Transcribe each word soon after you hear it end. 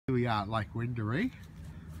we are at Lake Wendouree,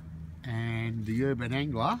 and the urban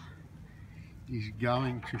angler is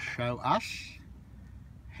going to show us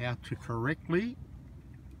how to correctly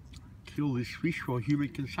kill this fish for human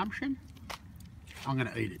consumption. I'm going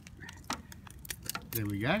to eat it. There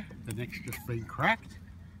we go. The neck's just been cracked.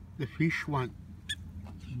 The fish won't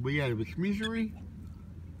be out of its misery.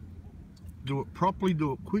 Do it properly,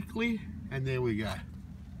 do it quickly, and there we go.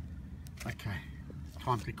 Okay,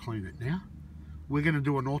 time to clean it now. We're going to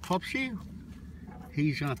do an autopsy.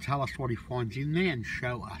 He's going to tell us what he finds in there and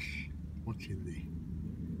show us what's in there.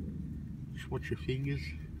 Just watch your fingers.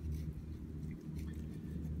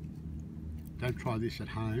 Don't try this at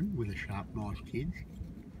home with a sharp knife, kids.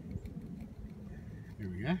 There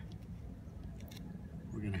we go.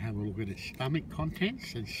 We're going to have a look at its stomach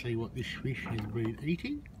contents and see what this fish has been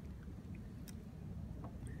eating.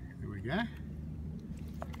 There we go.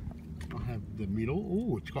 I have the middle.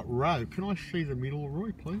 Oh, it's got roe. Can I see the middle,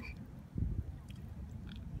 Roy, please?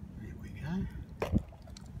 There we go.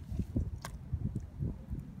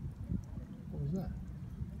 What was that?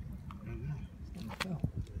 I don't know. Something fell.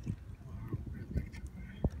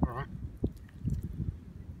 Alright.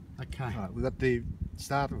 Okay. Alright, we've got the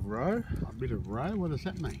start of roe. A bit of roe. What does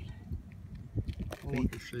that mean? All I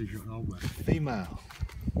can see is your elbow. Female.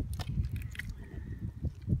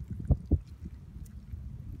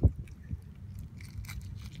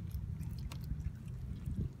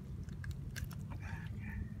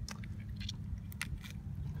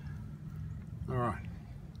 Alright.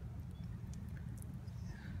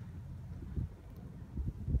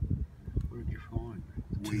 What did you find?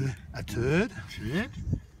 A turd. Turd?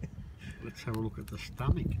 Let's have a look at the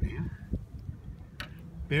stomach now.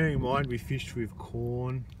 Bearing in mind we fished with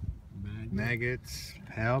corn, maggots,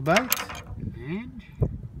 power bait, and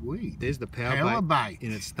weed. There's the power bait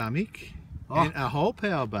in its stomach, and a whole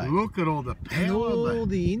power bait. Look at all the power and all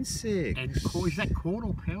bait. the insects. And is that corn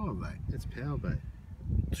or power bait? That's power bait.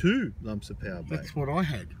 2 lumps of power bait. That's what I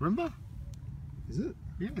had, remember? Is it?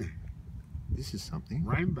 Yeah. This is something.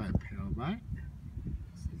 Rainbow power bait.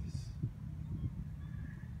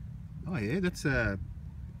 Oh yeah, that's a,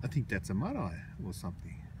 I think that's a mud-eye or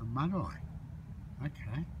something. A mud-eye.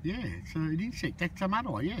 Okay. Yeah, it's an insect. That's a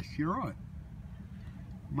mud-eye, yes, you're right.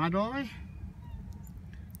 Mud-eye.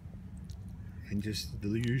 And just the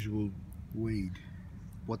usual weed.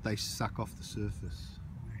 What they suck off the surface.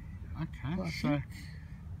 Okay, Well, so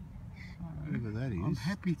whatever that is. I'm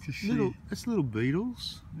happy to see. That's little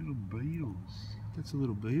beetles. Little beetles. That's a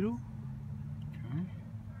little beetle. Okay.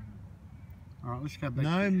 Alright, let's go back.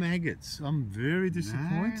 No maggots. I'm very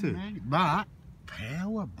disappointed. No, but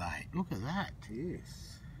power bait. Look at that.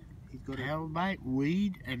 Yes. He's got power bait,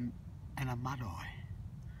 weed, and a mud-eye.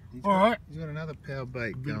 Alright. He's got another power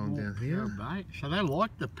bait going down here. Power bait. So they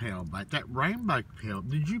like the power bait. That rainbow power.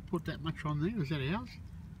 Did you put that much on there? Was that ours?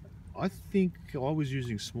 I think I was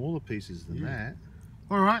using smaller pieces than that.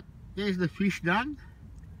 Alright, there's the fish done.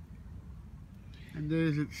 And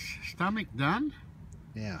there's its stomach done.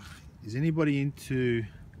 Now, is anybody into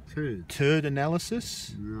turd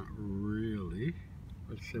analysis? Not really.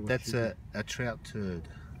 Let's see what that's a trout turd.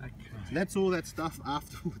 Okay. So that's all that stuff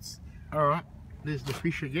afterwards. Alright, there's the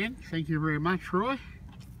fish again. Thank you very much, Roy.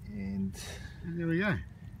 And there we go.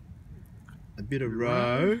 A bit of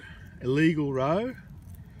roe, illegal roe.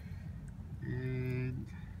 And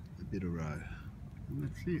a bit of roe. And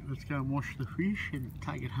that's it. Let's go and wash the fish and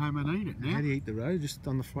take it home and eat it now. How do you eat the roe? Just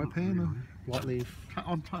on the fry pan or lightly? Cut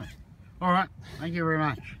on toast. Alright, thank you very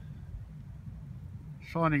much.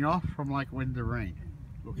 Signing off from Lake Wendouree.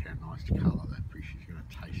 Look how nice the colour that fish is going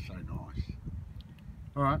to taste, so nice.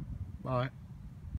 Alright, bye.